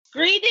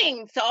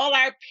Greetings to all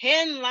our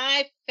Penn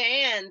Live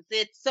fans.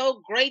 It's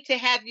so great to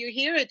have you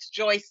here. It's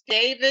Joyce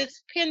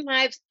Davis, Penn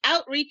Live's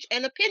Outreach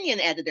and Opinion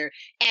Editor,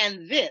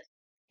 and this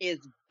is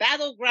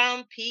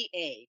Battleground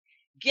PA.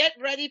 Get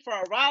ready for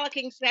a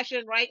rollicking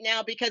session right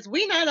now because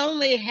we not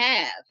only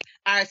have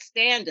our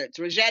standards,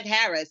 Rajette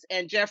Harris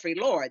and Jeffrey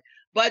Lord,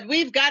 but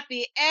we've got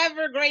the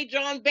ever great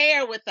John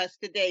Beyer with us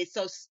today.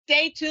 So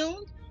stay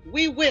tuned.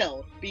 We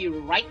will be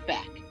right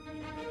back.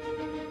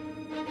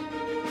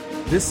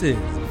 This is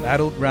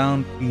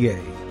Battleground PA,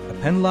 a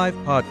Penn Live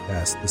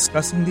podcast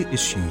discussing the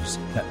issues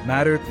that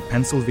matter to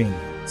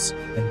Pennsylvanians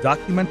and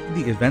documenting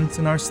the events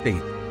in our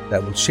state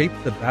that will shape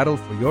the battle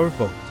for your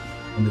vote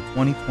in the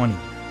 2020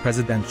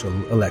 presidential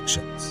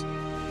elections.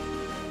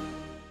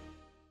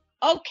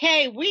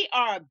 Okay, we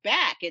are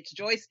back. It's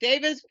Joyce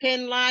Davis,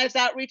 Penn Live's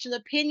Outreach and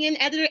Opinion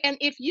Editor. And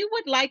if you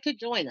would like to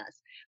join us,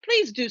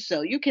 please do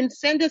so. You can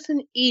send us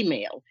an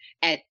email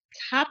at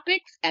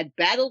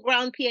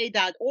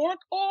topics@battlegroundpa.org,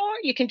 or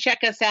you can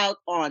check us out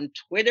on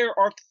Twitter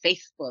or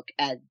Facebook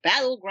at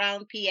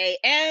Battleground PA.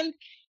 And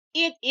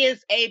it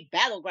is a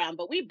battleground,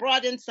 but we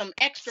brought in some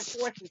extra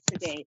forces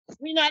today.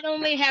 We not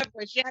only have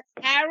Rajette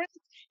Harris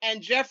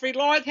and Jeffrey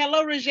Lord.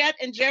 Hello, Rajette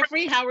and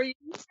Jeffrey. How are you?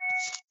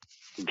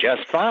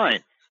 Just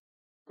fine.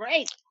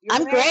 Great.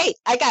 I'm great.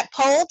 I got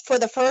polled for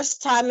the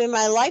first time in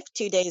my life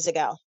 2 days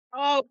ago.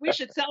 Oh, we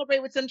should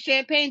celebrate with some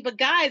champagne. But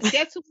guys,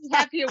 guess who we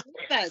have here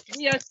with us?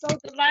 We are so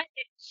delighted.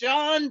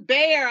 John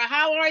Beyer.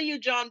 How are you,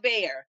 John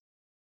Beyer?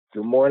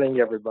 Good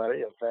morning,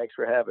 everybody, and thanks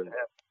for having me.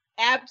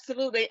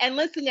 Absolutely. And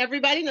listen,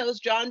 everybody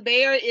knows John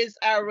Beyer is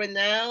a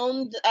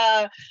renowned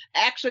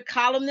actual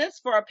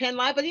columnist for Penn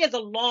Live, but he has a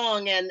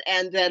long and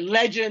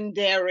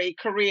legendary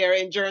career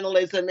in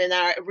journalism in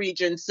our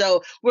region.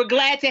 So we're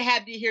glad to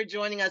have you here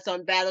joining us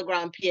on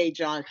Battleground PA,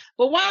 John.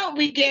 But why don't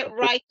we get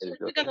right to it?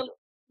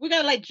 We're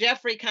gonna let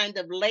Jeffrey kind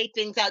of lay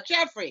things out.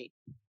 Jeffrey,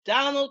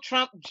 Donald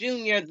Trump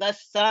Jr., the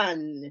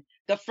son,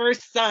 the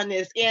first son,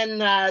 is in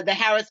the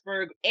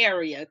Harrisburg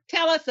area.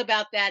 Tell us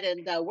about that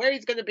and where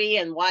he's going to be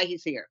and why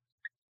he's here.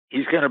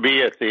 He's going to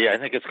be at I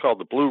think it's called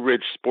the Blue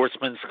Ridge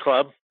Sportsman's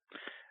Club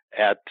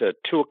at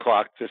 2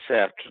 o'clock this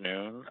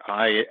afternoon.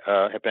 I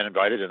have been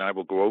invited and I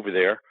will go over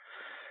there.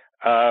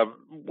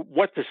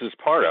 What this is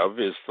part of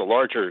is the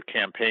larger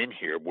campaign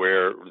here,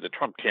 where the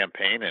Trump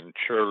campaign and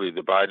surely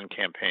the Biden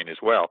campaign as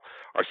well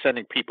are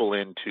sending people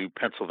into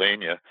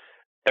Pennsylvania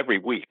every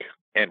week,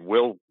 and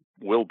will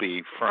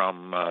be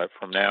from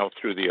now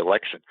through the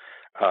election.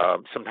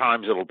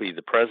 Sometimes it'll be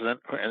the president,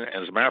 and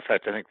as a matter of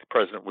fact, I think the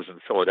president was in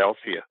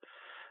Philadelphia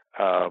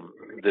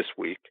this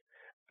week.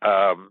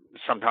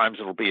 Sometimes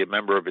it'll be a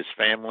member of his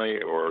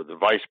family or the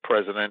vice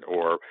president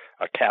or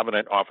a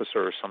cabinet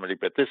officer or somebody.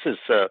 But this is,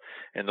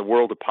 in the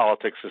world of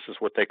politics, this is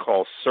what they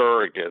call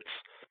surrogates.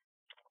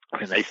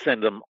 And they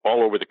send them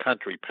all over the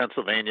country.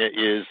 Pennsylvania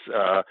is,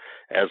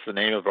 as the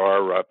name of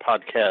our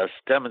podcast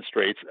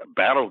demonstrates, a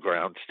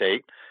battleground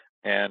state.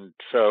 And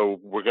so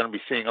we're going to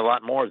be seeing a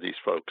lot more of these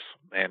folks.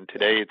 And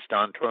today it's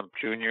Don Trump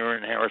Jr.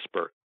 in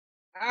Harrisburg.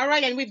 All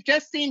right, and we've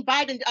just seen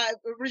Biden.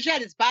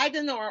 Rajette, is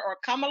Biden or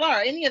Kamala,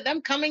 or any of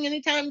them coming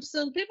anytime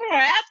soon? People are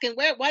asking,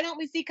 why don't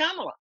we see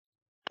Kamala?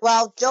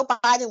 Well, Joe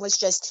Biden was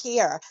just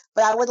here,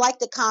 but I would like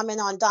to comment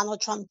on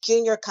Donald Trump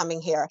Jr. coming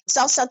here.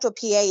 South Central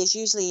PA is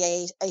usually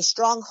a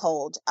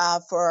stronghold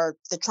for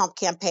the Trump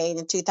campaign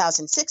in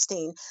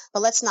 2016,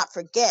 but let's not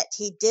forget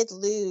he did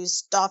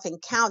lose Dauphin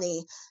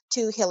County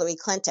to Hillary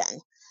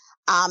Clinton.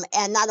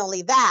 And not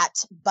only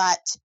that,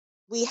 but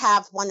we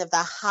have one of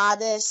the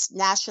hottest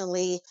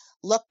nationally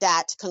looked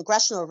at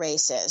congressional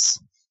races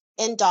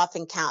in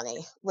Dauphin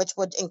County, which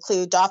would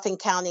include Dauphin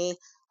County,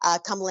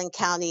 Cumberland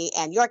County,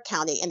 and York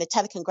County. In the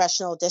 10th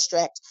Congressional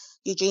District,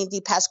 Eugene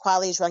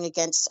DePasquale is running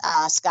against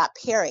Scott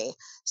Perry.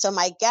 So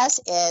my guess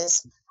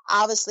is,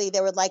 obviously,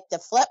 they would like to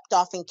flip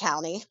Dauphin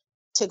County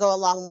to go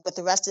along with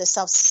the rest of the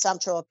South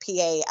Central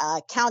PA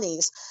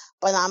counties.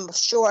 But I'm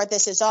sure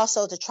this is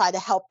also to try to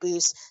help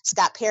boost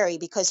Scott Perry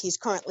because he's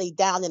currently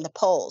down in the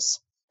polls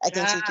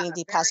against Eugene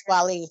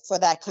DePasquale for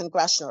that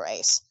congressional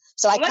race.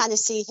 So I kind of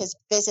see his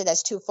visit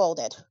as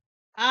twofolded.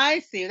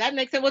 I see. That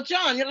makes sense. Well,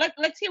 John,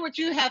 let's hear what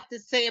you have to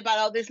say about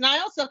all this. Now,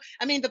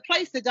 the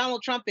place that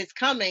Donald Trump is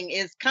coming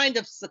is kind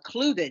of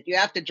secluded. You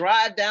have to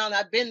drive down.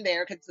 I've been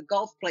there because it's a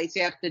golf place.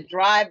 You have to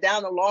drive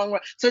down a long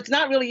road. So it's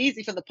not really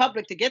easy for the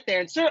public to get there,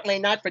 and certainly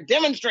not for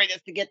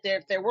demonstrators to get there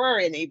if there were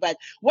any. But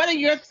what are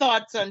your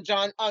thoughts on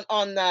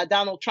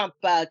Donald Trump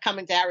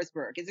coming to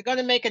Harrisburg? Is it going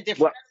to make a difference?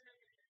 Well,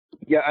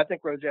 yeah, I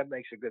think Rajette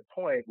makes a good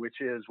point, which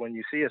is when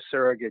you see a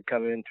surrogate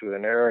come into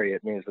an area,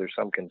 it means there's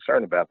some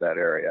concern about that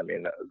area. I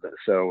mean,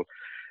 so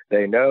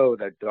they know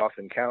that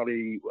Dauphin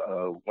County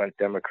went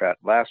Democrat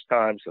last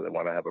time, so they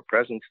want to have a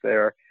presence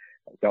there.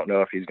 I don't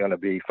know if he's going to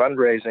be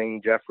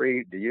fundraising.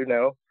 Jeffrey, do you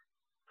know?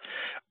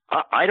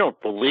 I don't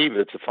believe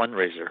it's a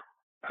fundraiser.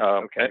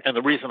 Okay. And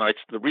the reason I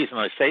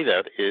say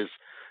that is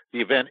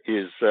the event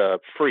is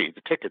free.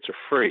 The tickets are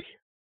free.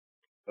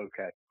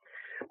 Okay.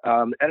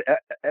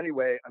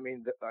 Anyway, I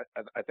mean,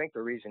 I think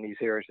the reason he's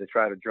here is to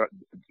try to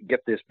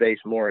get this base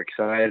more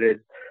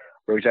excited.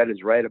 Rosette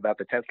is right about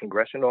the 10th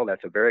Congressional.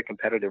 That's a very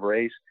competitive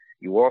race.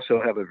 You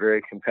also have a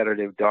very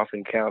competitive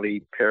Dauphin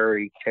County,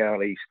 Perry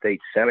County State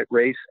Senate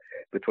race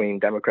between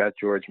Democrat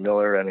George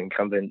Miller and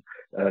incumbent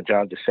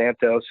John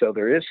DeSanto. So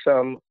there is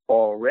some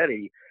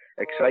already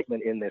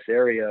excitement in this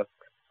area.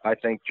 I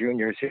think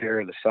Junior's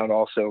here. The sun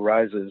also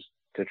rises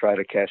to try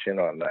to cash in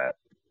on that.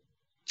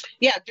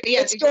 Yeah,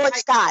 it's George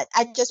Scott.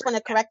 I just want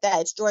to correct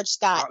that. It's George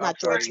Scott, not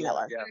George sorry,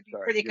 Miller. Yeah,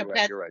 sorry. Pretty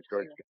competitive. You're right.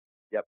 George.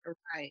 Yep.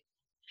 Right.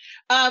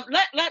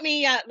 Let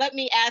me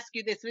ask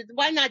you this.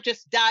 Why not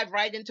just dive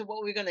right into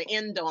what we're going to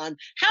end on?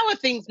 How are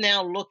things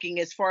now looking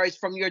as far as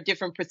from your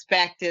different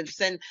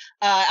perspectives? And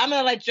I'm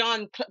going to let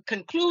John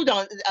conclude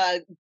on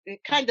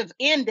kind of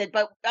end it.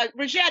 But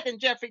Rajette and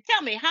Jeffrey,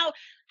 tell me how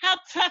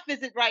tough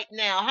is it right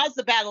now? How's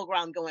the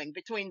battleground going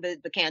between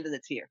the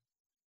candidates here?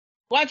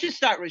 Why don't you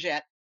start,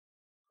 Rajette?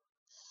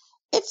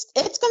 It's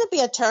going to be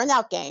a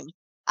turnout game.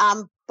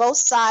 Both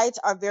sides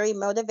are very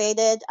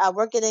motivated.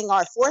 We're getting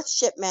our fourth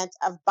shipment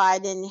of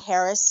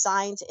Biden-Harris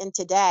signed in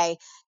today,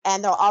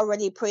 and they're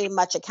already pretty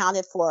much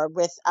accounted for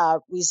with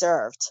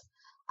reserved.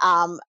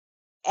 And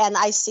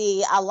I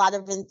see a lot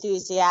of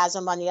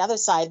enthusiasm on the other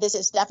side. This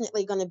is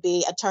definitely going to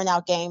be a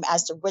turnout game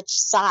as to which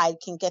side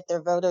can get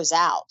their voters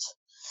out.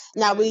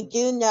 Now, we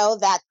do know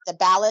that the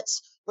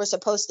ballots were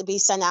supposed to be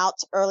sent out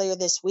earlier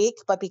this week,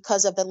 but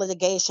because of the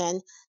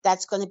litigation,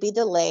 that's going to be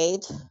delayed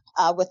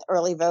with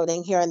early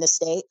voting here in the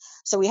state.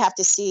 So we have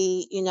to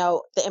see,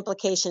 the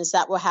implications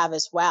that will have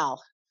as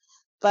well.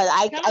 But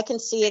I can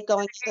see it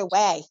going either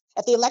way.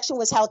 If the election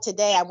was held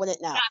today, I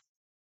wouldn't know.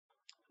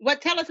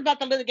 Tell us about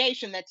the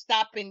litigation that's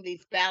stopping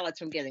these ballots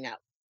from getting out.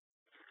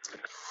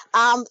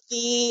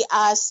 The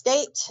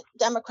state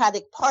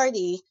Democratic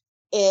Party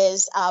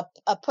is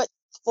put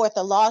forth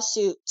a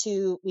lawsuit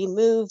to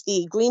remove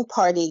the Green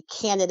Party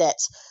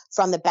candidate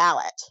from the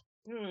ballot.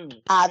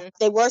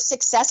 They were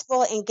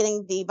successful in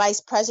getting the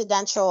vice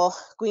presidential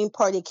Green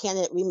Party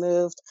candidate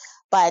removed,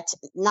 but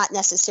not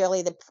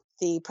necessarily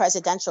the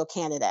presidential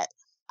candidate.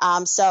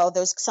 So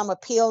there's some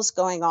appeals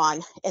going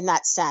on in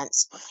that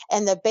sense.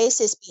 And the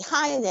basis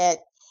behind it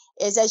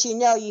is, as you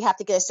know, you have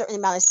to get a certain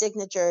amount of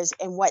signatures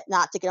and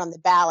whatnot to get on the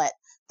ballot.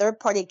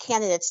 Third-party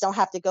candidates don't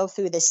have to go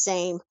through the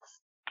same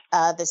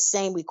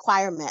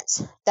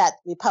requirements that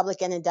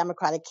Republican and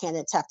Democratic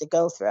candidates have to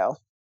go through.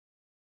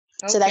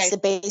 Okay. So that's the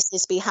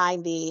basis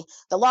behind the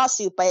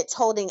lawsuit, but it's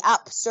holding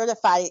up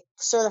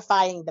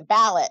certifying the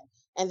ballot,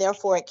 and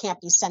therefore it can't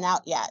be sent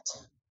out yet.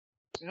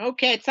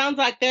 Okay, it sounds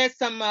like there's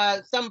some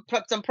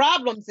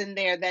problems in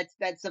there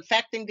that's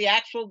affecting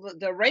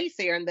the race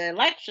here in the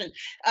election.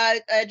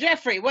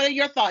 Jeffrey, what are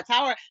your thoughts?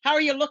 How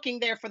are you looking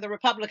there for the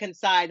Republican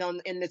side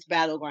in this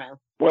battleground?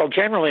 Well,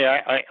 generally,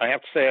 I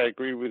have to say I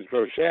agree with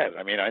Rosette.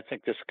 I mean, I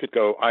think this could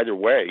go either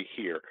way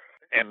here,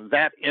 and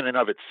that in and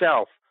of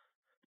itself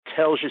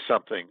tells you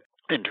something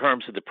in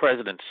terms of the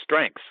president's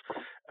strengths.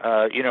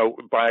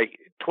 By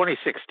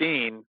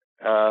 2016,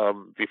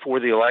 before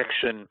the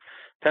election,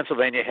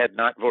 Pennsylvania had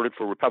not voted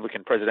for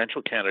Republican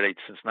presidential candidates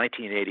since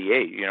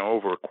 1988,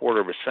 over a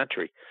quarter of a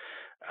century.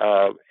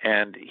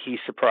 And he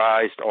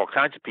surprised all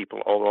kinds of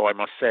people, although I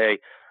must say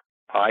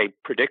I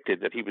predicted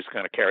that he was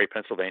going to carry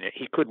Pennsylvania.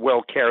 He could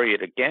well carry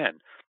it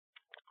again.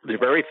 The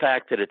very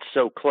fact that it's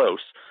so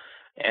close,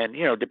 and,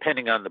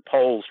 depending on the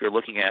polls you're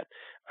looking at,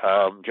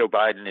 Joe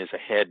Biden is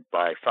ahead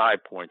by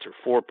 5 points or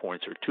 4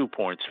 points or 2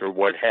 points or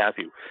what have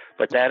you.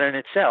 But that in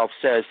itself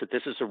says that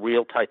this is a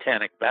real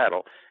titanic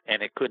battle,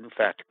 and it could, in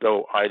fact,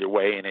 go either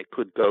way, and it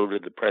could go to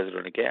the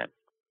president again.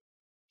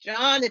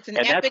 John, it's an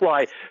and epic... that's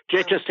why,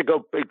 just to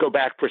go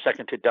back for a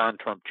second to Don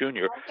Trump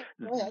Jr.,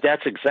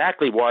 that's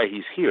exactly why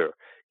he's here,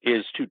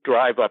 is to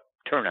drive up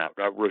turnout.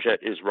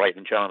 Rosette is right,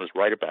 and John is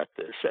right about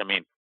this. I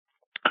mean,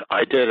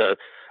 I did a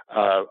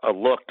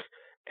look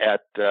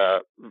at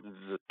the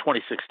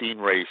 2016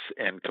 race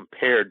and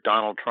compared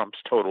Donald Trump's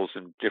totals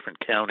in different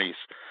counties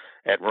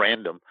at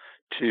random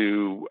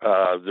to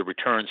the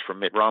returns from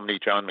Mitt Romney,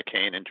 John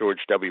McCain, and George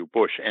W.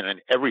 Bush. And in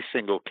every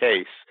single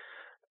case,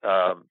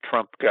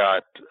 Trump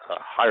got a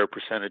higher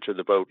percentage of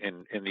the vote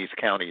in these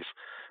counties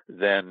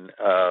than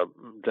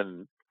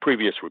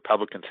previous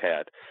Republicans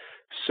had.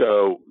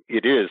 So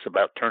it is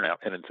about turnout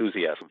and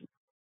enthusiasm.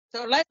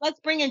 So let's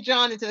bring in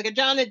John into the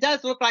John. It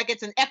does look like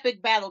it's an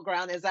epic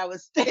battleground, as I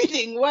was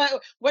stating.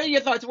 What are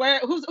your thoughts?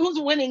 Who's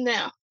winning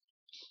now?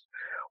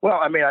 Well,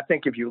 I mean, I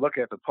think if you look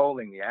at the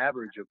polling, the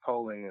average of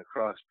polling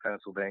across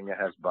Pennsylvania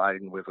has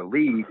Biden with a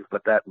lead,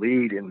 but that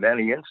lead in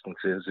many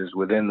instances is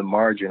within the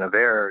margin of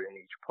error in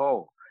each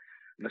poll.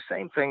 And the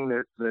same thing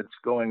that's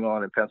going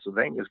on in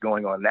Pennsylvania is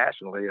going on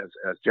nationally,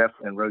 as Jeff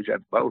and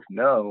Rosette both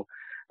know.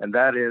 And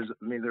that is,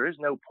 I mean, there is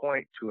no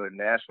point to a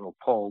national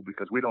poll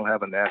because we don't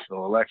have a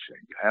national election.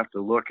 You have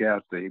to look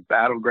at the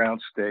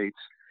battleground states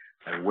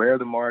and where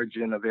the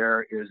margin of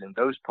error is in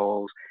those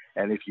polls.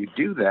 And if you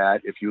do that,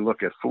 if you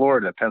look at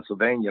Florida,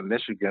 Pennsylvania,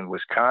 Michigan,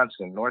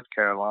 Wisconsin, North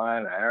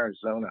Carolina,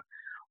 Arizona,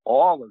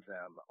 all of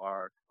them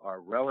are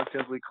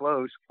relatively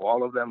close.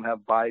 All of them have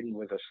Biden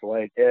with a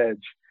slight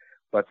edge.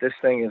 But this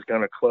thing is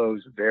going to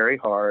close very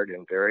hard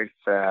and very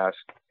fast.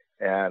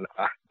 And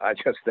I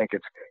just think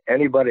it's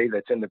anybody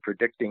that's in the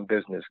predicting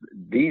business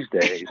these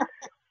days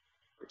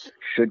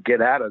should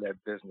get out of that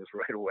business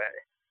right away.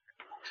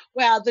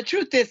 Well, the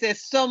truth is,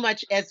 there's so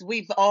much, as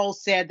we've all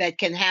said, that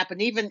can happen.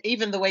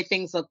 Even the way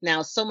things look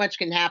now, so much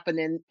can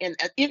happen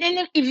even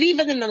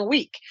in a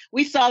week.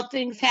 We saw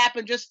things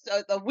happen just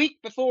a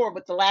week before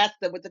with the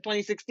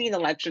 2016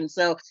 election.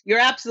 So you're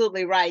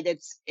absolutely right.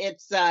 It's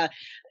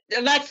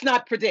let's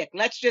not predict.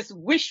 Let's just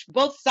wish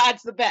both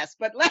sides the best.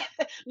 But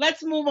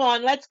let's move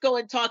on. Let's go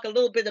and talk a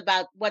little bit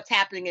about what's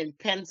happening in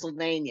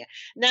Pennsylvania.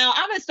 Now,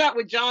 I'm going to start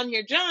with John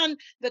here. John,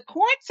 the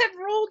courts have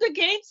ruled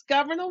against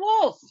Governor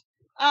Wolf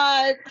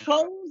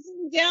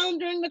closing down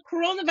during the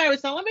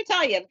coronavirus. Now, let me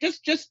tell you,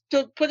 just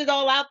to put it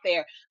all out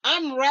there,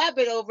 I'm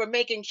rabid over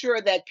making sure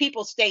that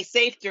people stay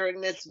safe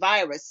during this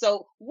virus.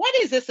 So what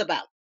is this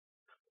about?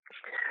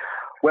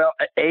 Well,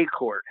 a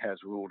court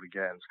has ruled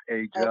against,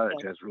 a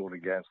judge has ruled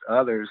against,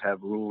 others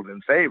have ruled in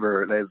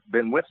favor. They've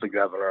been with the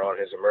governor on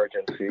his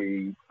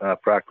emergency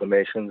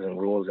proclamations and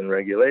rules and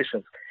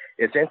regulations.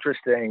 It's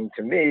interesting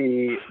to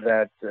me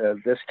that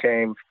this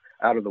came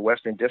out of the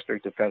Western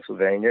District of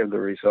Pennsylvania, the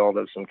result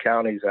of some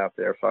counties out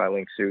there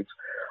filing suits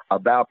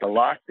about the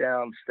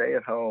lockdown, stay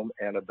at home,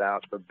 and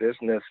about the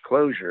business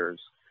closures,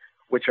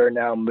 which are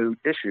now moot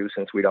issues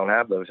since we don't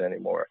have those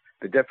anymore.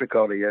 The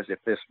difficulty is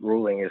if this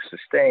ruling is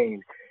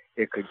sustained,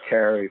 it could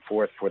carry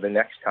forth for the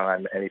next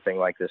time anything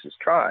like this is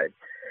tried.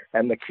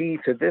 And the key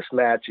to this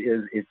match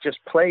is it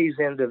just plays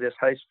into this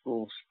high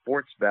school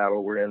sports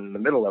battle we're in the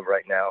middle of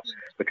right now,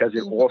 because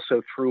it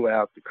also threw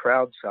out the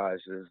crowd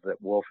sizes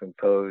that Wolf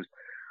imposed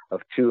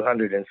of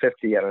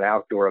 250 at an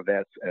outdoor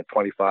event and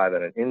 25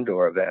 at an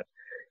indoor event.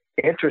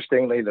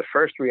 Interestingly, the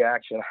first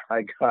reaction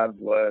I got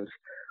was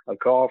a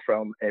call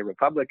from a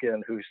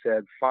Republican who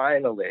said,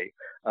 finally,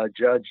 a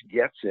judge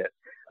gets it.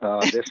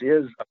 This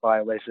is a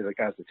violation of the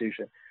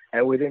Constitution.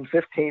 And within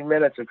 15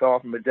 minutes, a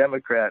call from a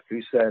Democrat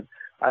who said,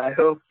 I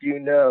hope you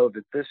know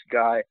that this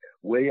guy,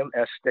 William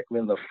S.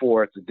 Stickman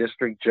IV, the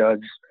district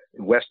judge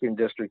in Western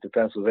District of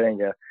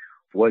Pennsylvania,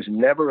 was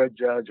never a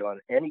judge on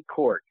any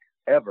court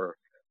ever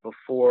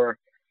before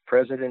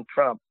President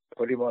Trump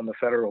put him on the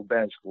federal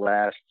bench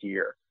last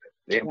year.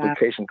 The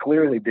implication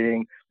clearly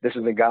being this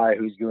is a guy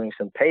who's doing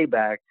some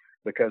payback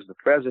because the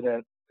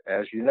president,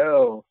 as you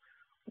know,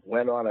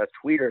 went on a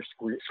Twitter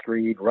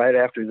screed right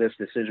after this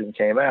decision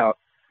came out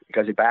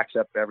because he backs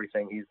up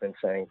everything he's been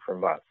saying for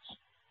months.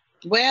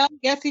 Well,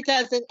 yes, he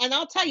does. And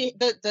I'll tell you,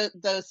 the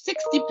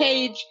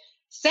 60-page,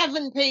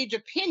 7-page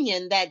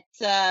opinion that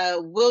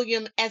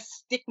William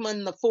S.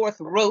 Stickman IV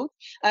wrote,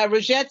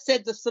 Rajette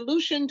said the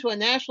solution to a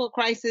national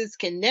crisis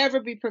can never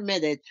be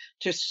permitted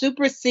to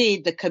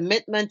supersede the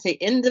commitment to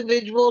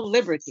individual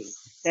liberty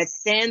that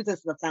stands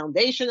as the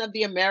foundation of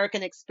the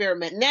American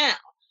experiment. Now,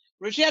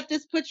 Rajette,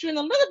 this puts you in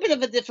a little bit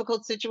of a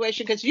difficult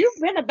situation because you've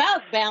been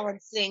about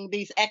balancing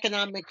these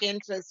economic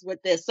interests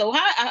with this. So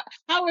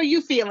how are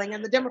you feeling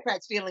and the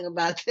Democrats feeling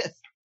about this?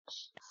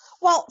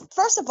 Well,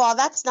 first of all,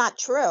 that's not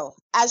true.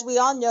 As we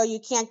all know,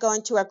 you can't go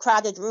into a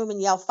crowded room and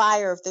yell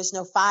fire if there's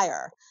no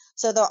fire.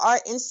 So there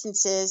are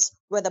instances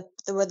where the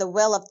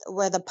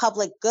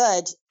public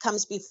good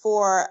comes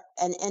before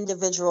an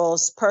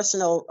individual's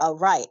personal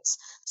rights.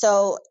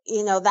 So,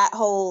 that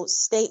whole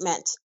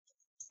statement,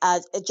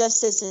 it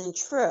just isn't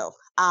true.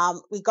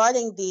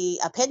 Regarding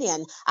the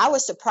opinion, I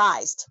was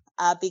surprised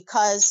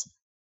because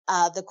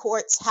the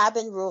courts have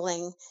been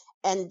ruling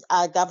in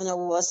Governor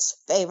Wolf's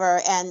favor,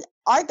 and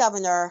our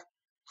governor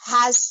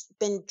has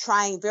been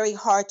trying very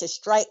hard to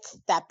strike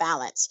that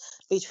balance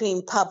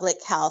between public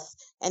health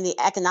and the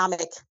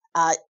economic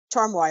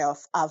turmoil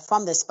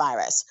from this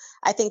virus.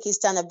 I think he's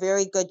done a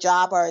very good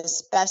job, or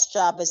as best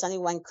job as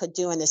anyone could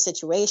do in this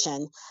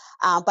situation.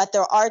 But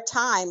there are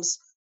times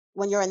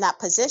when you're in that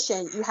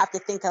position, you have to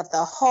think of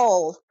the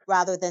whole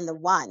rather than the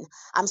one.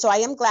 So I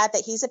am glad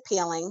that he's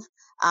appealing.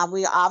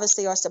 We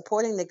obviously are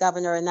supporting the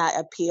governor in that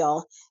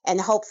appeal, and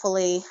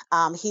hopefully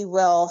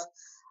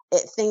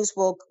things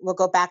will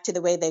go back to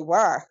the way they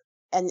were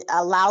and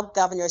allow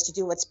governors to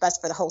do what's best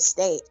for the whole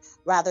state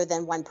rather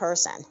than one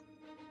person.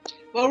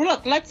 Well,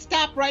 look, let's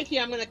stop right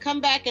here. I'm going to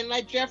come back and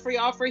let Jeffrey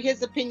offer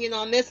his opinion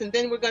on this, and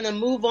then we're going to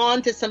move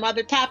on to some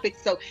other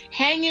topics. So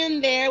hang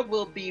in there.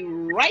 We'll be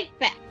right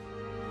back.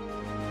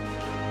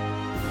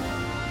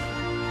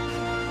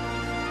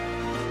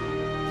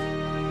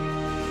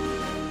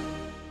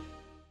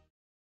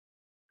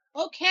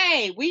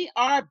 Okay, we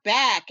are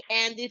back.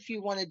 And if you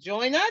want to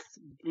join us,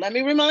 let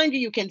me remind you,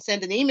 you can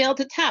send an email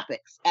to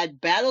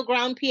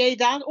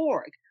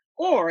topics@battlegroundpa.org,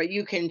 or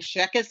you can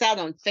check us out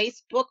on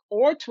Facebook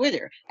or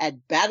Twitter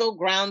at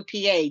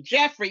BattlegroundPA.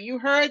 Jeffrey, you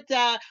heard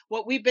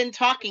what we've been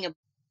talking about.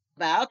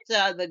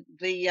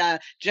 The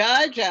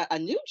judge, a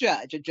new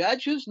judge, a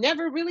judge who's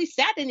never really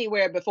sat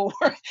anywhere before,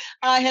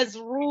 has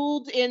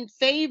ruled in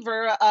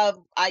favor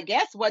of, I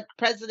guess, what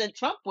President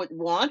Trump would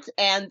want,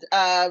 and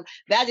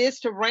that is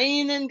to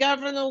rein in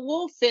Governor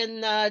Wolf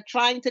in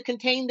trying to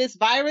contain this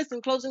virus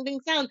and closing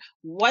things down.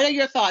 What are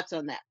your thoughts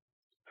on that?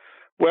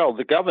 Well,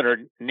 the governor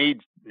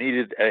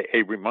needed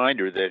a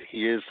reminder that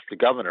he is the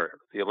governor,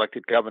 the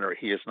elected governor.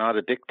 He is not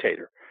a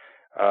dictator.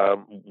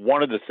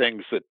 One of the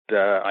things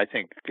that I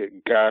think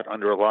got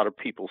under a lot of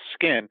people's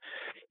skin,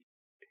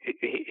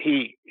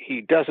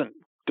 he doesn't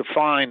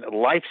define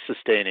life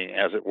sustaining,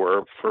 as it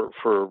were,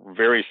 for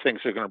various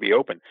things that are going to be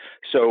open.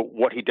 So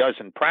what he does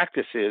in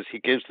practice is he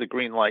gives the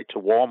green light to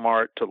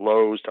Walmart, to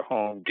Lowe's, to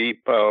Home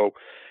Depot,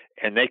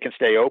 and they can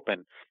stay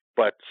open.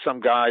 But some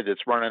guy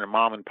that's running a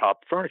mom and pop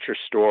furniture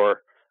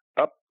store,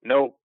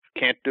 no,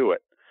 can't do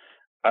it.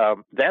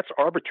 That's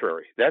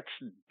arbitrary. That's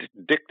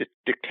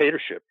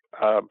dictatorship.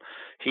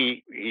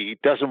 He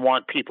doesn't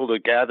want people to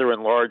gather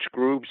in large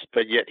groups,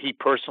 but yet he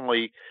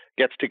personally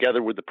gets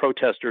together with the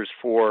protesters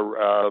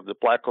for the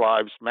Black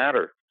Lives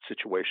Matter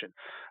situation.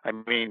 I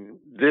mean,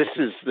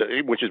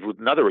 which is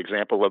another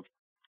example of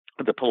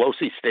the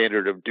Pelosi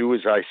standard of do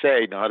as I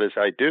say, not as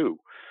I do.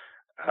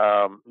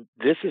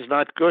 This is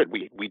not good.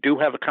 We do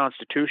have a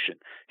constitution.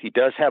 He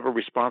does have a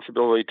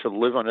responsibility to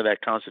live under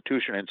that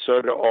constitution, and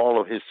so do all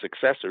of his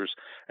successors.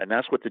 And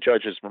that's what the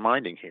judge is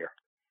reminding here.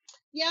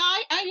 Yeah,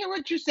 I hear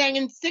what you're saying.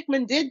 And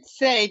Stickman did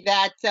say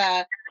that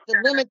the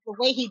limit, the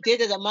way he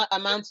did it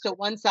amounts to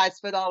one size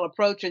fits all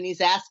approach. And he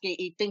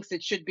thinks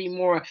it should be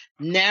more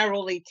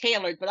narrowly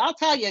tailored. But I'll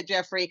tell you,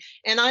 Jeffrey,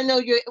 and I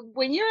know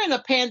when you're in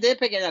a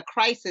pandemic and a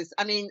crisis,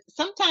 I mean,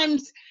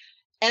 sometimes,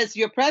 as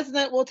your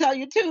president will tell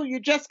you too, you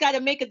just got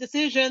to make a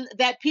decision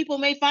that people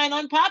may find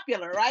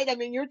unpopular, right? I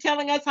mean, you're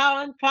telling us how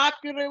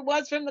unpopular it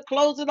was from the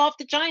closing off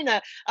to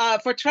China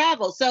for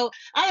travel. So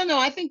I don't know.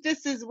 I think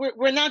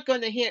we're not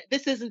going to hear.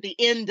 This isn't the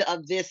end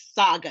of this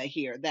saga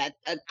here. That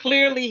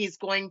clearly he's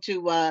going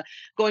to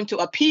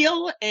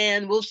appeal,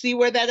 and we'll see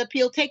where that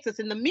appeal takes us.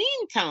 In the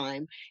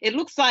meantime, it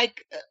looks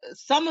like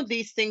some of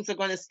these things are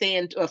going to stay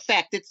into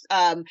effect. It's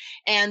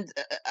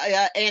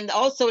and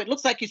also it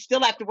looks like you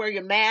still have to wear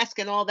your mask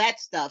and all that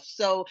stuff.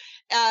 So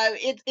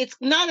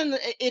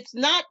it's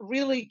not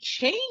really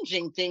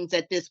changing things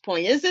at this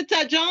point, is it,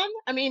 John?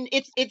 I mean,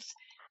 it's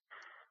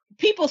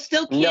people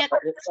still can't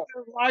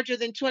larger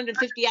than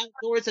 250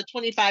 outdoors or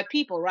 25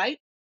 people, right?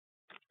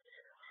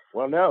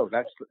 Well, no,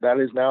 that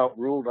is now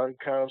ruled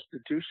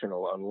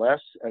unconstitutional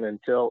unless and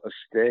until a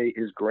stay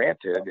is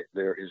granted.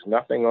 There is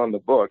nothing on the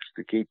books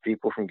to keep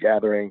people from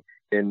gathering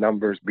in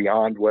numbers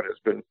beyond what has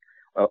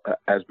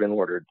been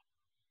ordered.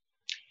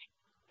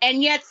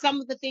 And yet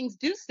some of the things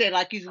do stay,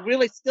 like you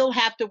really still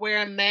have to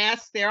wear a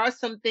mask. There are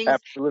some things.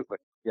 Absolutely.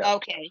 Yeah.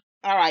 Okay.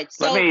 All right.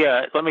 So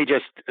let me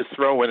just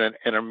throw in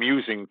an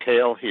amusing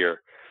tale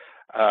here.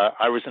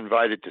 I was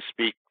invited to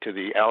speak to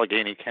the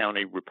Allegheny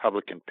County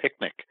Republican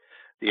picnic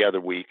the other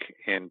week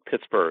in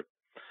Pittsburgh.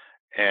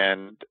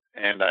 And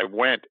I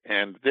went,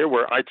 and there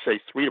were, I'd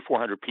say, 300 to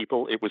 400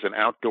 people. It was an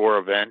outdoor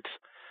event.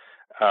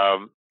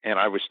 And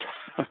I was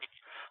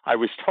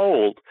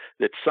told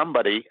that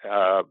somebody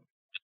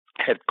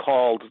had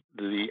called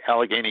the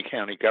Allegheny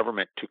County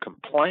government to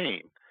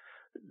complain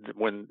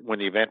when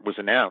the event was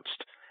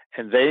announced,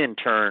 and they in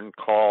turn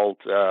called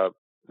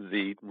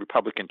the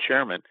Republican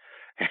chairman,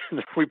 and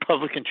the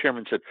Republican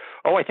chairman said,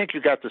 "Oh, I think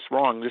you got this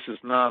wrong. This is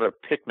not a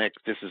picnic.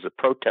 This is a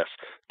protest."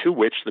 To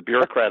which the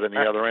bureaucrat on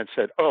the other end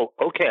said, "Oh,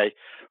 okay,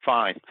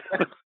 fine,"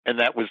 and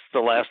that was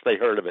the last they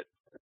heard of it.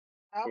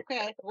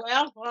 Okay.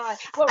 Well, I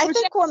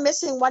think we're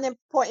missing one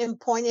important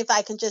point, if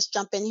I can just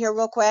jump in here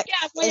real quick,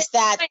 is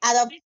that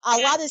out of a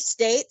lot of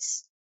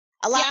states,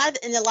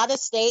 in a lot of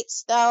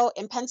states, though,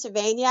 in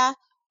Pennsylvania,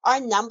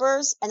 our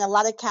numbers in a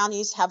lot of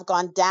counties have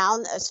gone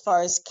down as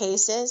far as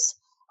cases.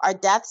 Our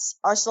deaths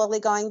are slowly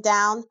going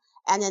down,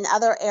 and in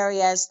other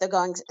areas,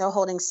 they're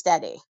holding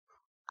steady.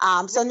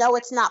 So no,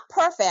 it's not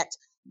perfect,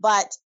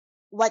 but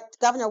what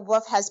Governor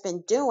Wolf has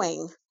been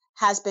doing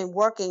has been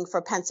working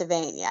for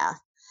Pennsylvania.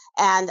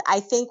 And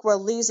I think we're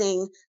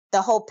losing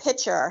the whole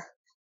picture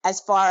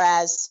as far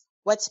as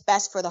what's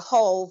best for the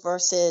whole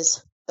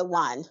versus the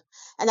one.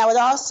 And I would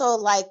also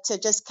like to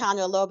just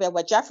counter a little bit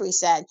what Jeffrey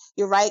said.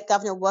 You're right,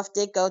 Governor Wolf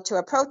did go to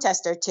a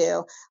protest or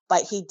two,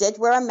 but he did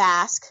wear a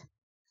mask.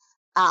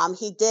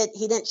 He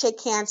didn't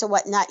shake hands or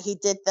whatnot. He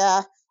did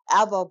the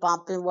elbow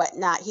bump and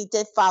whatnot. He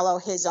did follow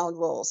his own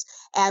rules.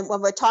 And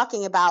when we're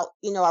talking about,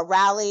 a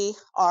rally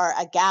or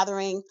a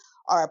gathering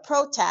or a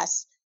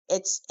protest,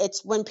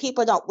 it's when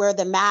people don't wear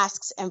the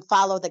masks and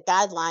follow the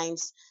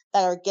guidelines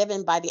that are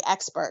given by the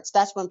experts.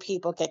 That's when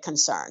people get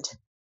concerned.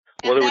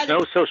 Well, there was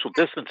no social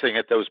distancing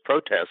at those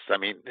protests. I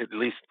mean, at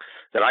least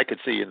that I could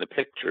see in the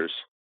pictures.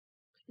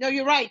 No,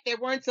 you're right. There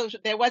wasn't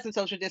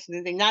social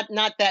distancing. Not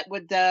that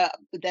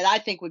I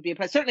think would be,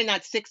 but certainly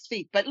not 6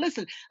 feet. But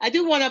listen, I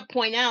do want to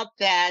point out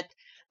that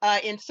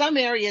in some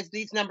areas,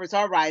 these numbers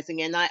are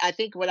rising. And I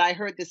think what I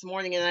heard this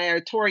morning in an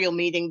editorial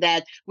meeting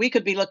that we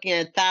could be looking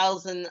at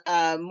 1,000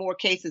 more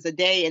cases a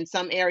day in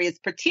some areas,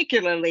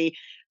 particularly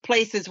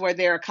places where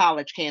there are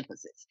college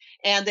campuses.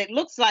 And it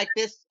looks like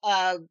this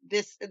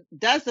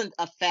doesn't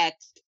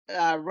affect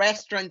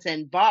restaurants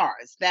and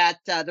bars, that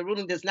the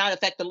ruling does not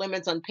affect the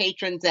limits on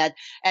patrons at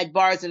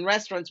bars and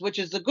restaurants, which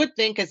is a good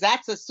thing because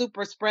that's a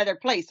super spreader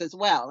place as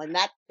well. And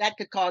that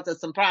could cause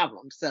us some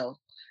problems. So.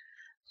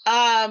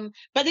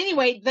 But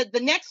anyway, the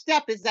next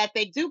step is that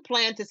they do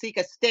plan to seek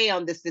a stay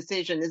on this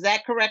decision. Is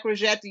that correct,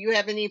 Rogette? Do you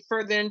have any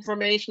further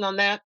information on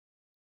that?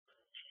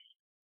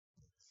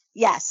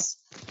 Yes,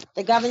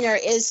 the governor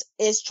is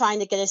trying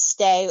to get a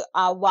stay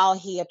while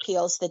he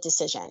appeals the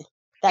decision.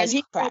 That's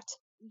correct.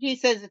 He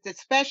says it's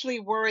especially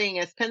worrying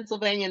as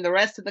Pennsylvania and the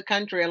rest of the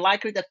country are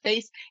likely to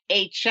face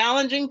a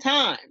challenging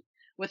time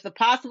with the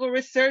possible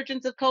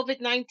resurgence of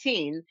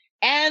COVID-19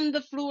 and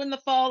the flu in the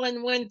fall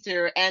and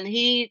winter, and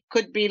he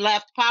could be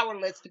left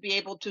powerless to be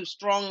able to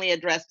strongly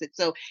address it.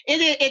 So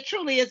it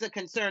truly is a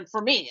concern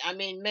for me. I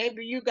mean,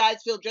 maybe you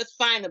guys feel just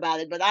fine about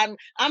it, but I'm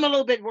a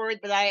little bit worried,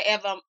 but I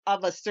am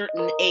of a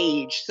certain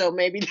age, so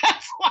maybe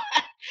that's why.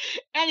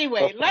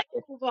 Anyway, let's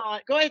move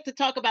on. Go ahead to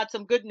talk about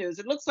some good news.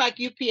 It looks like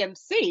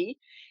UPMC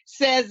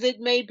says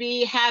it may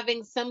be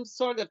having some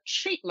sort of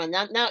treatment.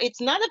 Now it's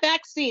not a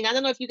vaccine. I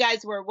don't know if you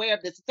guys were aware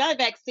of this. It's not a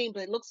vaccine,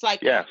 but it looks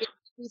like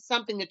it's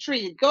something to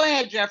treat it. Go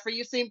ahead, Jeffrey.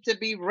 You seem to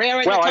be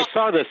raring to talk.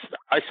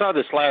 I saw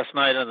this last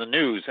night on the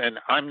news, and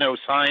I'm no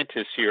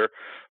scientist here,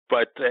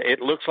 but it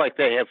looks like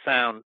they have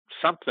found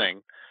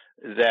something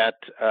that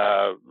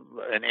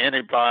an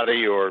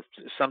antibody or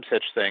some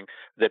such thing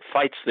that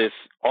fights this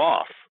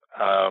off.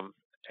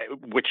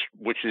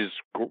 Which is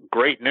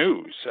great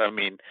news. I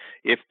mean,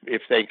 if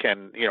they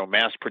can,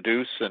 mass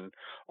produce and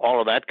all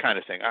of that kind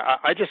of thing.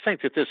 I just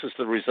think that this is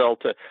the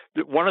result.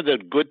 One of the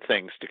good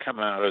things to come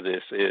out of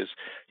this is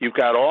you've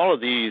got all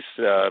of these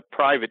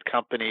private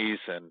companies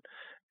and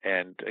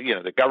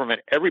the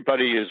government.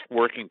 Everybody is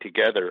working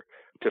together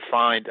to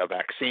find a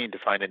vaccine, to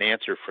find an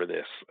answer for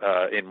this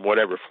in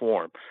whatever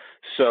form.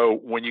 So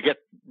when you get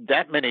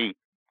that many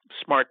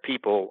smart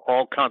people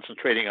all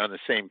concentrating on the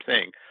same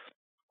thing,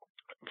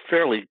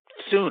 fairly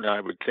soon, I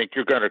would think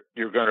you're going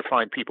to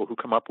find people who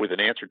come up with an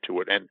answer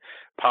to it, and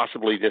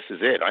possibly this is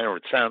it. I know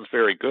it sounds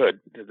very good.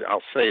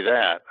 I'll say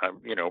that.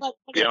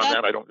 Beyond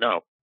that, I don't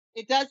know.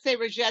 It does say,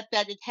 Rogette,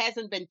 that it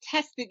hasn't been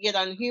tested yet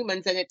on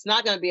humans, and it's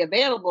not going to be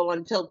available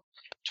until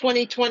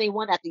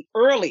 2021 at the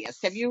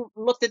earliest. Have you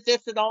looked at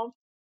this at all?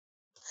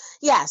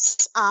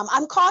 Yes,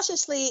 I'm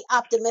cautiously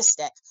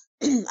optimistic.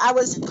 I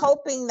was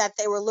hoping that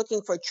they were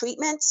looking for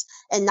treatments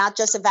and not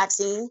just a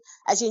vaccine.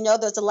 As you know,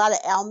 there's a lot of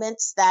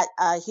ailments that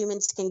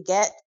humans can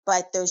get,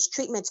 but there's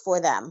treatments for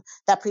them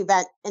that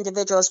prevent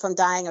individuals from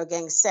dying or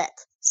getting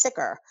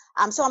sicker.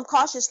 So I'm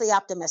cautiously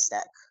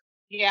optimistic.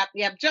 Yeah.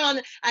 John,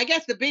 I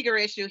guess the bigger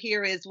issue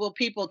here is, will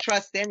people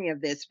trust any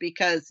of this?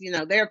 Because,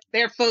 there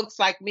are folks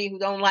like me who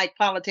don't like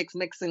politics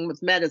mixing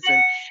with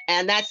medicine.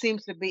 And that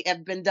seems to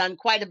have been done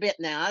quite a bit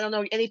now. I don't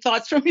know. Any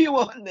thoughts from you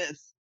on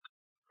this?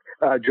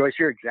 Joyce,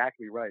 you're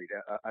exactly right.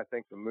 I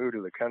think the mood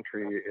of the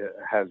country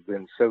has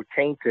been so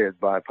tainted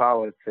by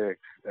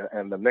politics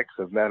and the mix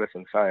of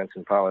medicine, science,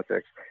 and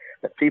politics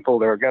that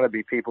there are going to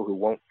be people who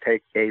won't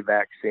take a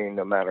vaccine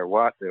no matter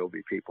what. There will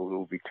be people who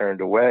will be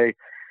turned away.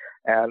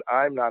 And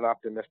I'm not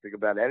optimistic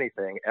about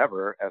anything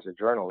ever as a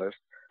journalist.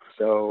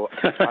 So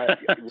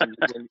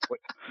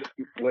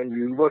when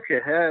you look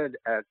ahead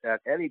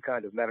at any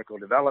kind of medical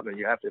development,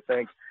 you have to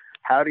think,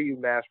 how do you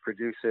mass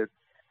produce it?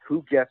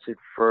 Who gets it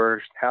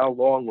first? How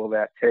long will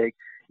that take?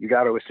 You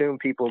got to assume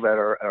people that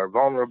are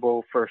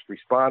vulnerable, first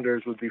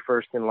responders would be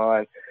first in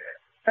line,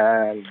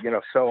 and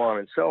so on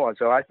and so on.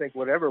 So I think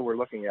whatever we're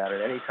looking at,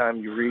 and anytime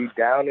you read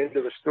down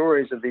into the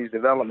stories of these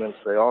developments,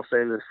 they all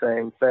say the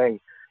same thing: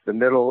 the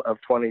middle of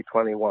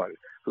 2021.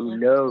 Who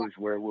knows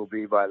where we'll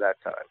be by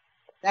that time?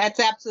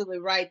 That's absolutely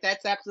right.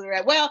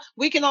 Well,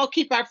 we can all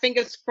keep our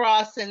fingers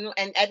crossed and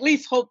at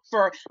least hope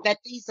for that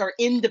these are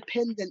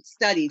independent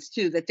studies,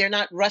 too, that they're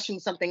not rushing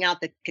something out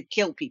that could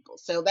kill people.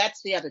 So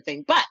that's the other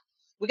thing. But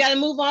we got to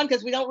move on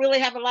because we don't really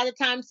have a lot of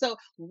time. So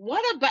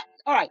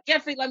all right,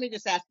 Jeffrey, let me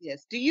just ask you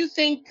this. Do you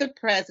think the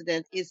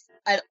president is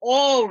at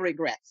all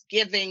regrets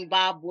giving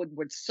Bob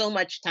Woodward so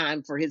much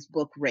time for his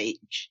book,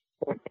 Rage?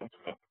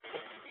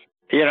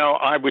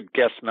 I would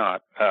guess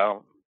not.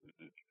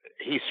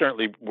 He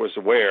certainly was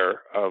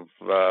aware of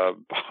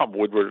Bob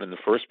Woodward in the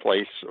first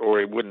place, or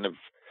he wouldn't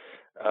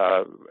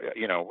have,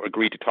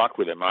 agreed to talk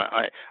with him.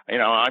 I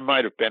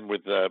might have been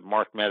with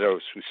Mark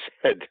Meadows, who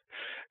said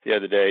the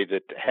other day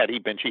that had he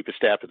been chief of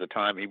staff at the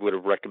time, he would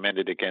have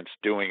recommended against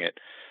doing it.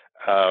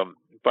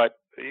 But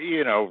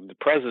the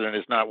president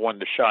is not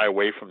one to shy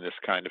away from this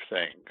kind of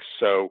thing.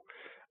 So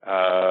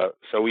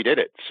he did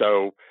it.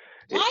 So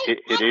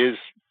it is.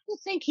 You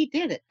think he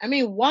did it? I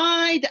mean,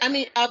 why?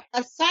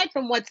 Aside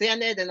from what's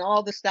in it and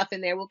all the stuff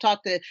in there, we'll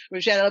talk to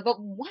Rogette, but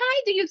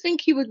why do you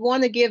think he would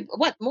want to give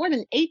more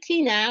than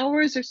 18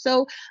 hours or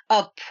so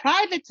of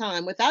private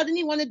time without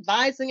anyone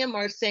advising him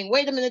or saying,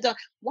 wait a minute,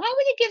 why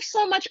would he give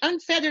so much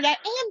unfettered and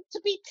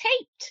to be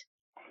taped?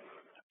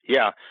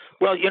 Yeah.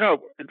 Well,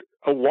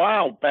 a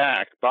while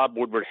back, Bob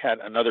Woodward had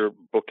another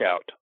book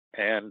out,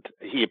 and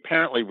he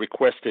apparently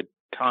requested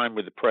time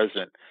with the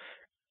president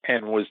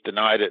and was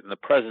denied it, and the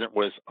president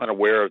was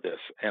unaware of this,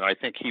 and I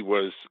think he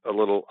was a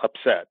little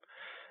upset.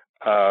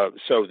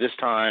 So this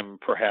time,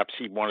 perhaps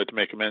he wanted to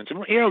make amends.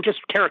 And, just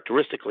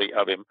characteristically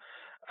of him,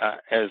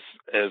 as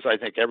I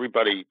think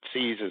everybody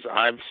sees, as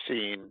I've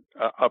seen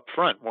up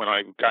front when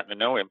I've gotten to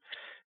know him,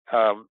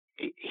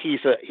 he's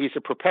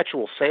a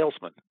perpetual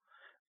salesman,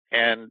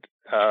 and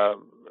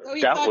So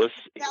he doubtless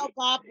tell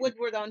Bob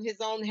Woodward on his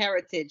own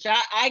heritage.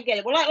 I get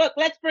it. Well, look,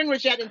 let's bring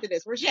Rajette into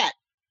this. Rajette,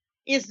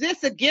 is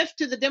this a gift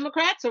to the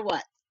Democrats or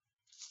what?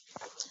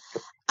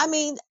 I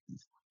mean,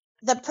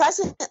 the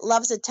president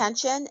loves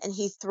attention and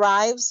he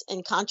thrives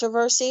in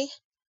controversy.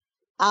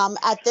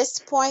 At this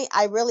point,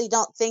 I really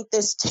don't think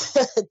there's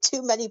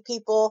too many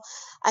people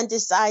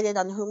undecided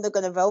on whom they're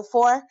going to vote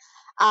for.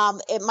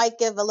 It might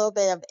give a little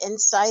bit of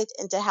insight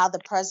into how the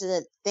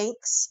president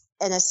thinks,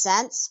 in a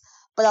sense.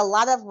 But a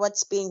lot of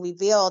what's being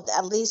revealed,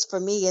 at least for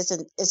me,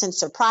 isn't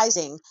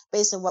surprising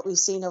based on what we've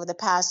seen over the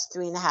past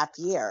 3.5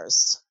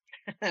 years.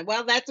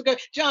 Well, that's a good.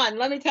 John,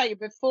 let me tell you,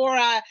 before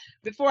I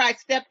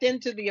stepped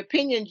into the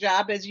opinion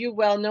job, as you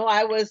well know,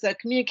 I was a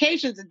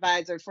communications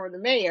advisor for the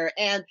mayor,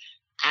 and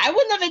I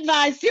wouldn't have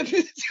advised him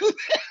to do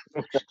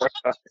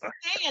that.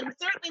 And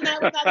certainly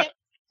not without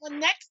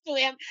everyone next to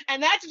him,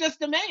 and that's just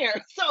the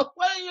mayor. So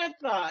what are your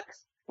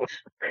thoughts?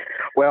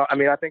 Well, I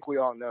mean, I think we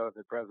all know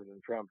that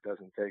President Trump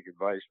doesn't take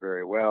advice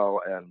very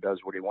well and does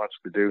what he wants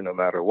to do no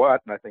matter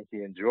what. And I think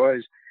he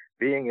enjoys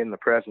being in the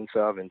presence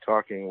of and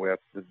talking with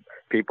the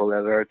people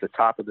that are at the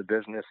top of the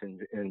business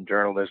in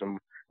journalism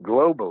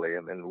globally.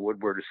 I mean,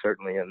 Woodward is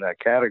certainly in that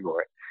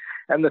category.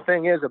 And the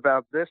thing is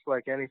about this,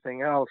 like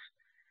anything else,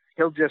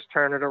 he'll just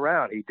turn it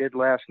around. He did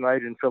last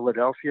night in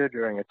Philadelphia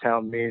during a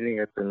town meeting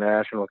at the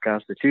National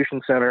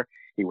Constitution Center.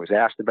 He was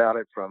asked about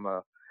it from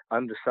a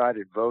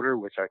undecided voter,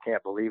 which I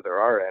can't believe there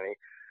are any.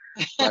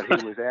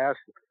 But he was asked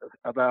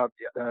about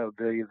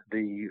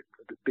the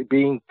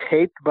being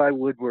taped by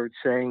Woodward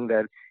saying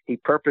that he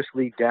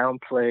purposely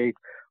downplayed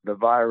the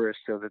virus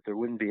so that there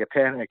wouldn't be a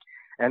panic.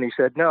 And he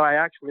said, no, I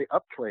actually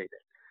upplayed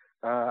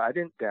it. I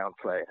didn't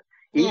downplay it,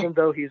 even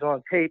though he's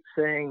on tape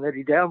saying that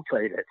he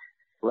downplayed it.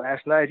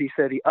 Last night, he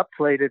said he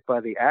upplayed it by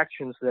the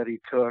actions that he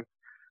took,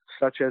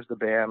 such as the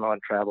ban on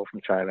travel from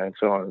China and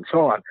so on and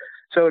so on.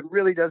 So it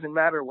really doesn't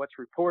matter what's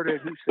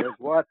reported, who says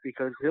what,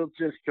 because he'll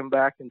just come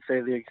back and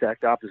say the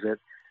exact opposite.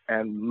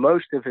 And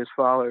most of his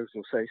followers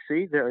will say,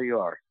 see, there you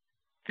are.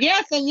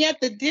 Yes, and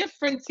yet the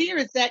difference here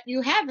is that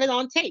you have it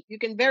on tape. You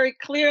can very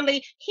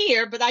clearly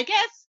hear, but I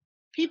guess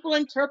people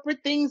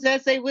interpret things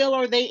as they will,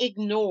 or they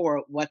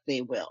ignore what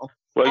they will.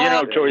 Well, you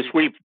know, Joyce,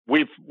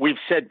 we've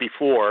said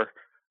before,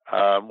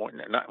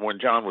 when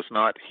John was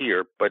not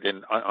here, but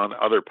on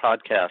other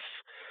podcasts,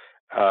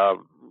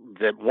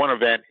 that one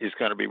event is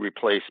going to be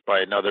replaced by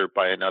another.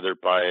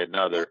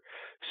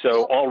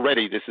 So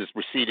already this is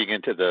receding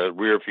into the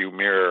rearview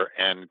mirror,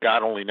 and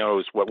God only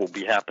knows what will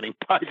be happening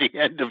by the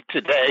end of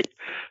today,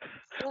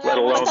 let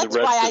alone the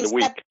rest of the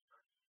week.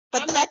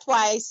 But that's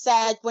why I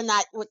said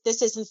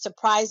this isn't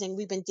surprising.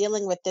 We've been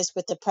dealing with this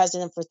with the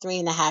president for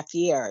 3.5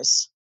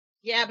 years.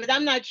 Yeah, but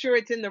I'm not sure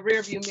it's in the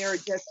rearview mirror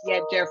just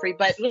yet, Jeffrey.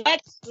 But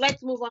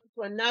let's move on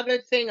to another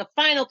thing, a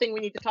final thing we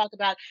need to talk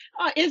about.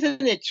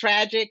 Isn't it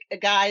tragic,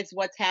 guys,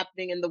 what's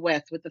happening in the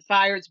West with the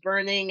fires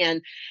burning?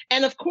 And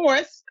of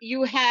course,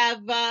 you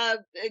have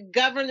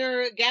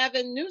Governor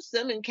Gavin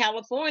Newsom in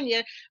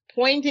California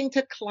pointing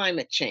to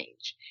climate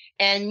change.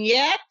 And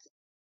yet,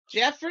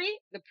 Jeffrey,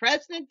 the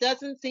president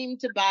doesn't seem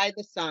to buy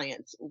the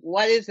science.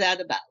 What is that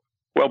about?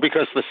 Well,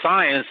 because the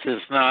science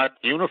is not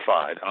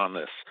unified on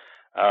this.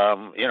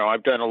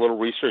 I've done a little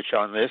research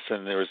on this,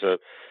 and there's a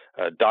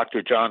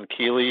Dr. John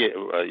Keeley,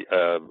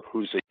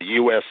 who's a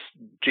U.S.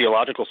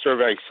 Geological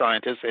Survey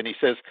scientist, and he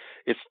says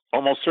it's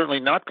almost certainly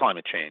not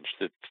climate change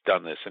that's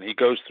done this. And he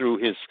goes through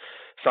his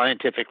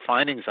scientific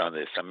findings on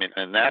this. I mean,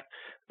 and that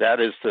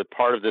is the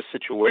part of the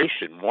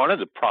situation. One of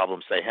the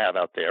problems they have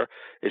out there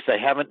is they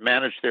haven't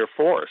managed their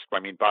forest.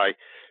 I mean, by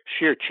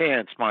sheer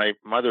chance, my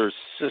mother's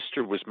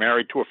sister was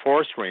married to a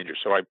forest ranger.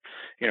 So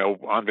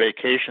on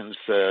vacations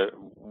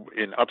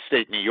in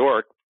upstate New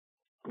York,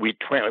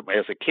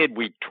 as a kid,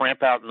 we'd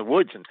tramp out in the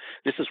woods. And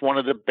this is one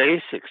of the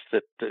basics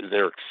that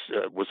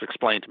was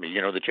explained to me,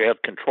 that you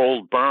have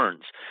controlled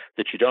burns,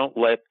 that you don't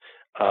let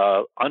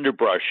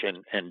underbrush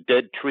and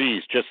dead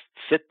trees just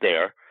sit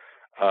there.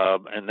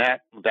 And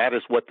that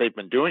is what they've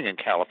been doing in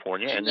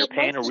California, and they're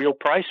paying a real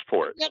price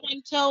for it.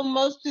 Until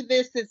most of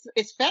this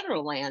is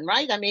federal land,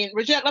 right? I mean,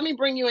 Rajette, let me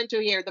bring you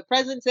into here. The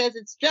president says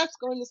it's just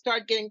going to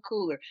start getting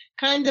cooler,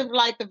 kind of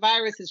like the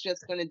virus is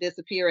just going to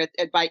disappear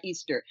by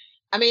Easter.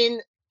 I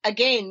mean,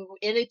 again,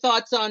 any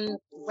thoughts on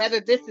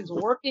whether this is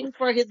working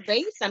for his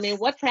base? I mean,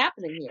 what's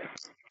happening here?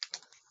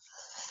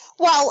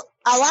 Well,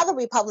 a lot of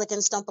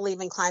Republicans don't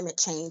believe in climate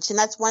change, and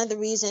that's one of the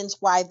reasons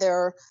why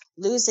they're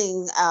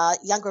losing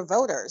younger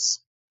voters,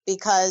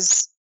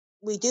 because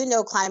we do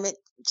know climate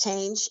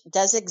change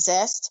does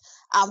exist.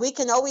 We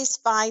can always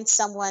find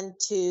someone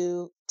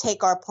to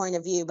take our point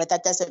of view, but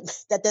that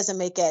doesn't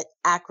make it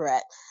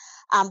accurate.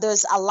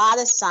 There's a lot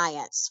of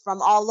science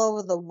from all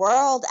over the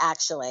world,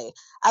 actually.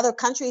 Other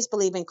countries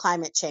believe in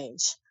climate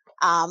change.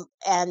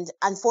 And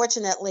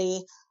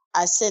unfortunately,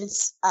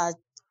 since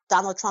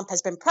Donald Trump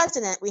has been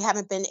president, we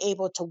haven't been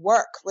able to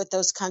work with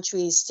those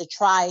countries to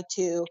try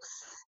to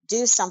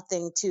do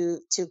something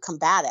to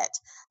combat it.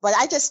 But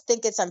I just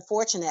think it's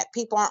unfortunate.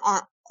 People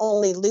aren't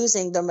only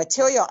losing their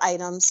material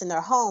items in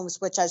their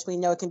homes, which, as we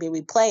know, can be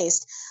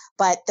replaced.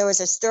 But there was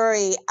a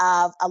story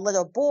of a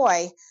little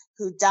boy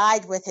who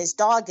died with his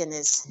dog in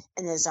his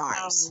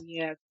arms. Oh,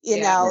 yes. You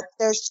know,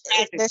 there's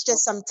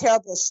just some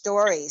terrible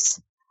stories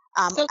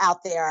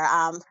out there.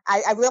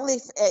 I really,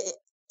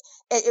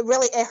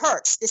 it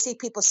hurts to see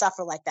people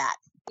suffer like that.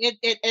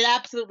 It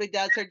absolutely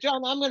does. So,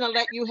 John, I'm going to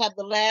let you have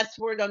the last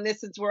word on this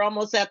since we're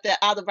almost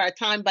out of our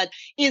time. But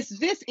is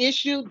this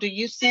issue, do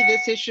you see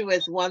this issue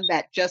as one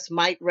that just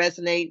might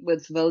resonate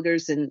with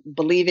voters in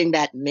believing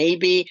that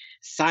maybe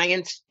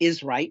science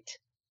is right?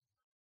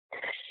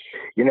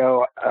 You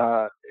know,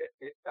 I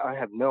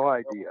have no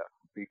idea,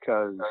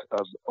 because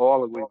of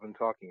all that we've been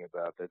talking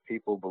about, that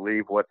people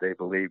believe what they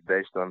believe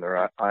based on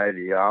their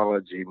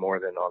ideology more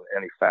than on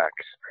any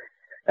facts.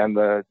 And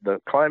the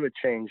climate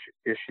change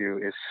issue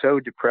is so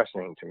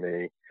depressing to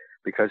me,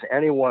 because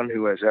anyone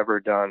who has ever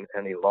done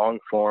any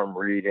long-form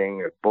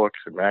reading or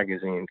books or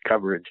magazine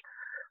coverage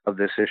of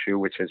this issue,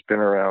 which has been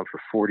around for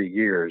 40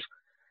 years,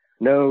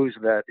 knows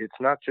that it's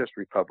not just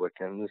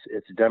Republicans,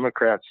 it's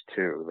Democrats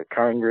too. The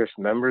Congress,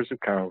 members of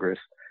Congress,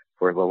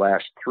 for the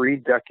last 3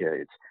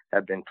 decades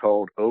have been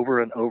told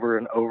over and over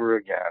and over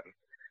again,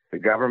 the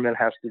government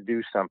has to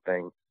do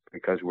something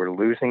because we're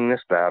losing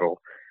this battle,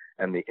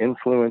 and the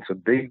influence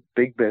of big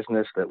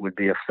business that would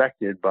be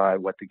affected by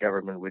what the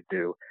government would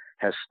do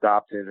has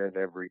stopped it at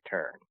every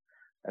turn.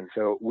 And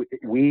so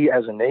we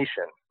as a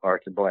nation are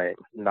to blame,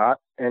 not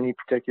any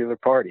particular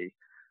party,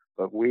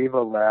 but we've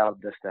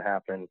allowed this to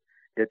happen.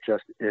 It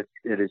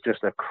is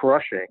just a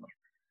crushing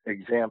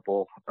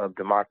example of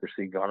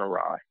democracy gone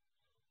awry.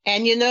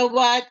 And you know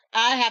what?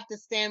 I have to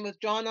stand with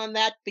John on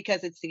that,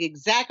 because it's the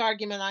exact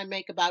argument I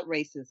make about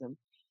racism.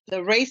 The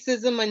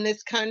racism in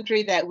this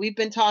country that we've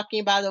been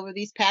talking about over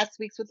these past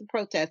weeks with the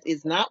protests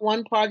is not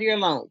one party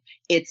alone.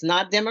 It's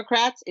not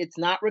Democrats. It's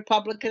not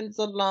Republicans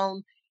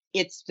alone.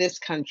 It's this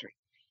country.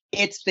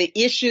 It's the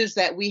issues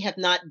that we have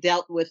not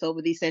dealt with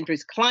over these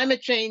centuries.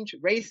 Climate change,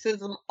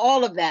 racism,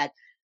 all of that.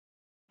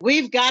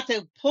 We've got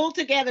to pull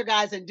together,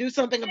 guys, and do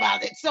something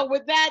about it. So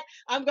with that,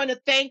 I'm going to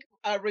thank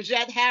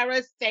Rajette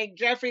Harris, thank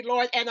Jeffrey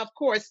Lord, and of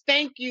course,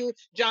 thank you,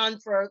 John,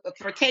 for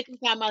taking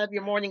time out of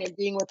your morning and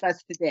being with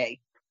us today.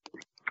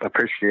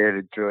 Appreciate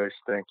it, Joyce.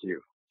 Thank you.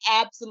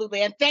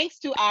 Absolutely. And thanks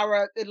to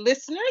our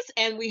listeners.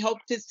 And we hope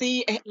to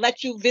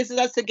let you visit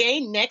us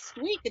again next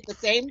week at the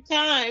same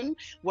time,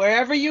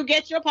 wherever you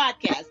get your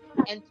podcast.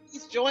 And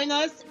please join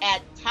us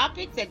at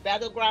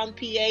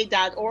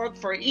topics@battlegroundpa.org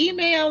for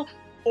email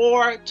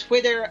or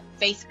Twitter,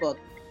 Facebook,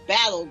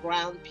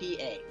 Battleground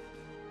PA.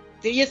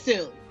 See you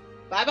soon.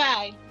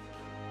 Bye-bye.